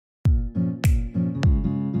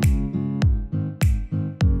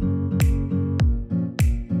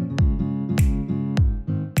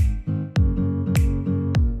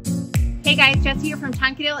Hey guys, Jessie here from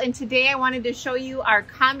Tonkadale, and today I wanted to show you our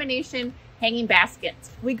combination hanging baskets.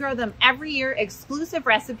 We grow them every year, exclusive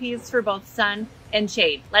recipes for both sun and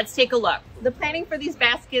shade. Let's take a look. The planning for these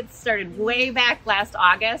baskets started way back last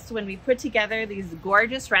August when we put together these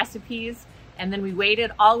gorgeous recipes, and then we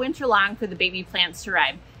waited all winter long for the baby plants to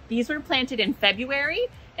arrive. These were planted in February,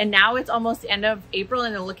 and now it's almost the end of April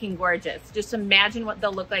and they're looking gorgeous. Just imagine what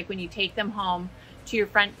they'll look like when you take them home to your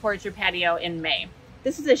front porch or patio in May.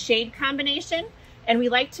 This is a shade combination, and we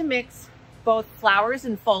like to mix both flowers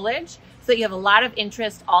and foliage so that you have a lot of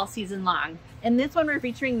interest all season long. In this one, we're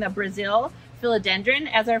featuring the Brazil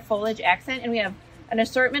philodendron as our foliage accent, and we have an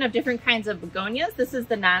assortment of different kinds of begonias. This is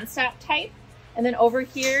the nonstop type. And then over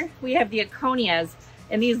here, we have the Econias,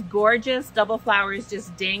 and these gorgeous double flowers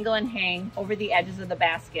just dangle and hang over the edges of the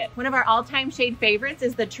basket. One of our all-time shade favorites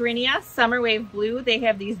is the Terinia Summer Wave Blue. They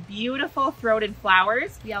have these beautiful throated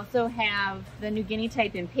flowers. We also have the New Guinea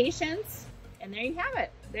type Impatiens, and there you have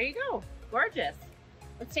it. There you go, gorgeous.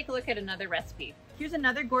 Let's take a look at another recipe. Here's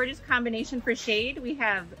another gorgeous combination for shade. We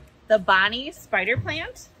have the Bonnie spider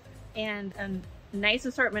plant and a nice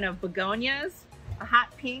assortment of begonias, a hot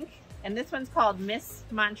pink, and this one's called Miss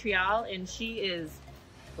Montreal, and she is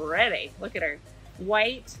pretty. Look at her.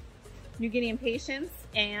 White New Guinea Impatiens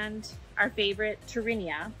and our favorite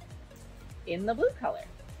Terinia in the blue color.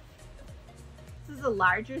 This is a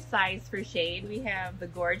larger size for shade. We have the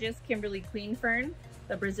gorgeous Kimberly Queen Fern,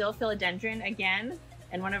 the Brazil Philodendron again,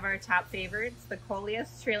 and one of our top favorites, the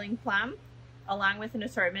Coleus Trailing Plum, along with an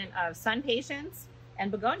assortment of sun patience and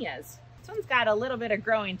begonias. This one's got a little bit of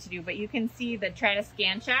growing to do, but you can see the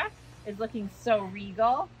Tradescantia is looking so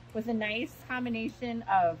regal, with a nice combination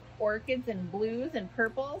of orchids and blues and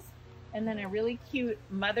purples, and then a really cute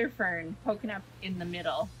mother fern poking up in the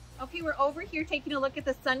middle. Okay, we're over here taking a look at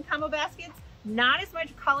the sun combo baskets. Not as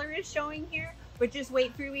much color is showing here, but just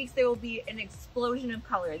wait 3 weeks, there will be an explosion of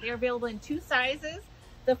color. They're available in two sizes,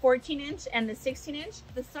 the 14-inch and the 16-inch.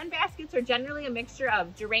 The sun baskets are generally a mixture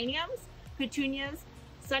of geraniums, petunias,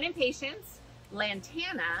 sun impatiens,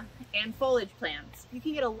 lantana, and foliage plants. You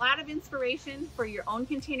can get a lot of inspiration for your own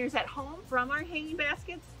containers at home from our hanging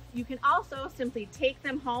baskets. You can also simply take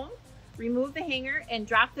them home, remove the hanger, and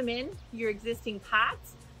drop them in your existing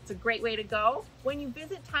pots. It's a great way to go. When you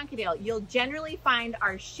visit Tonkadale, you'll generally find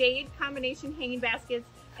our shade combination hanging baskets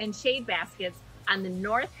and shade baskets on the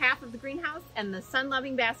north half of the greenhouse and the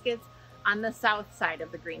sun-loving baskets on the south side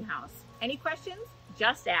of the greenhouse. Any questions?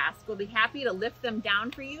 Just ask. We'll be happy to lift them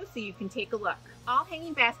down for you so you can take a look. All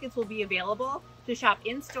hanging baskets will be available to shop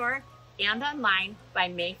in-store and online by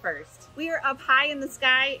May 1st. We are up high in the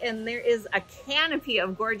sky, and there is a canopy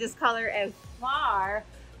of gorgeous color as far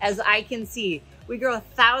as I can see. We grow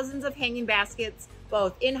thousands of hanging baskets,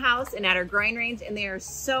 both in-house and at our growing range, and they are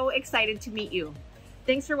so excited to meet you.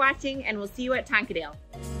 Thanks for watching, and we'll see you at Tonkadale.